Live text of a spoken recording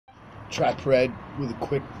Trap Red with a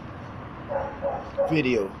quick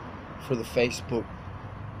video for the Facebook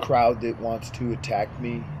crowd that wants to attack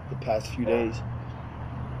me the past few days.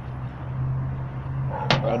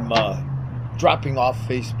 I'm dropping off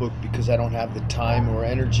Facebook because I don't have the time or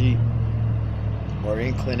energy or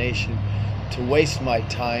inclination to waste my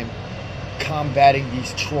time combating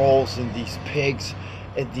these trolls and these pigs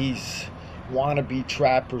and these wannabe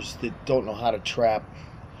trappers that don't know how to trap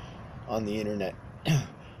on the internet.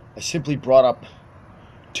 I simply brought up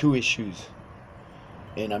two issues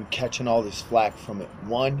and I'm catching all this flack from it.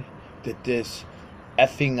 One, that this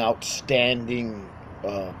effing outstanding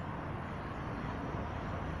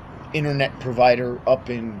internet provider up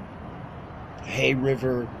in Hay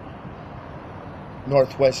River,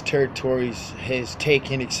 Northwest Territories has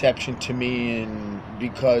taken exception to me, and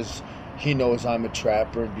because he knows I'm a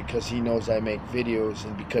trapper and because he knows I make videos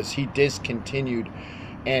and because he discontinued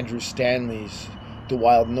Andrew Stanley's The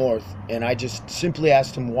Wild North, and I just simply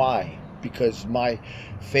asked him why. Because my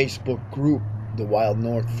Facebook group, The Wild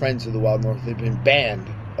North, Friends of the Wild North, had been banned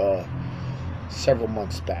several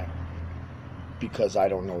months back because I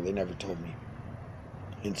don't know, they never told me.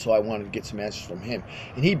 And so I wanted to get some answers from him.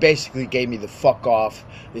 And he basically gave me the fuck off,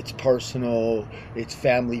 it's personal, it's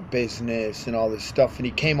family business, and all this stuff. And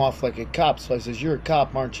he came off like a cop. So I says, you're a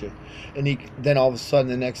cop, aren't you? And then all of a sudden,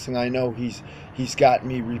 the next thing I know, he's got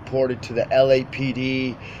me reported to the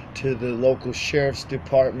LAPD, to the local sheriff's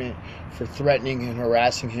department for threatening and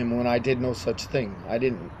harassing him when I did no such thing. I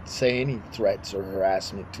didn't say any threats or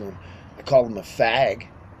harassment to him. I called him a fag.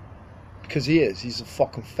 Because he is. He's a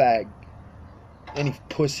fucking fag. Any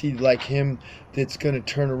pussy like him that's going to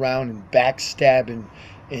turn around and backstab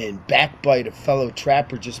and backbite a fellow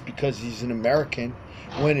trapper just because he's an American,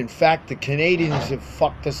 when in fact the Canadians have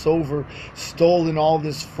fucked us over, stolen all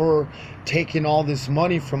this fur, taken all this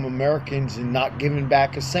money from Americans and not giving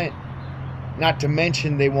back a cent. Not to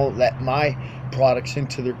mention they won't let my products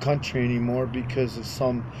into their country anymore because of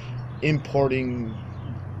some importing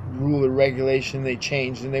rule or regulation they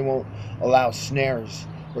changed, and they won't allow snares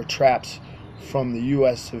or traps from the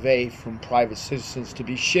US of A from private citizens to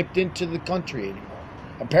be shipped into the country anymore.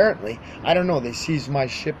 Apparently, I don't know, they seized my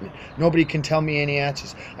shipment. Nobody can tell me any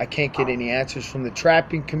answers. I can't get any answers from the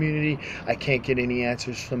trapping community. I can't get any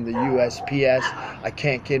answers from the USPS. I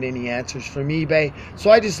can't get any answers from eBay.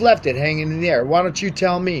 So I just left it hanging in the air. Why don't you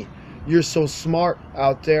tell me? You're so smart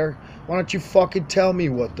out there. Why don't you fucking tell me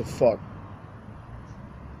what the fuck?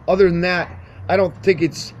 Other than that, I don't think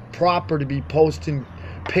it's proper to be posting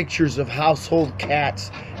pictures of household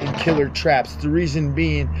cats and killer traps. The reason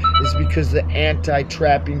being is because the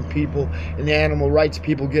anti-trapping people and the animal rights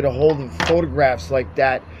people get a hold of photographs like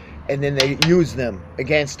that, and then they use them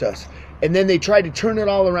against us. And then they try to turn it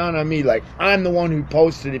all around on me like I'm the one who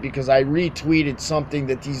posted it because I retweeted something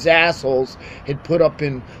that these assholes had put up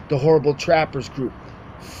in the Horrible Trappers group.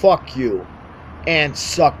 Fuck you and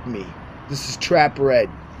suck me. This is Trap Red.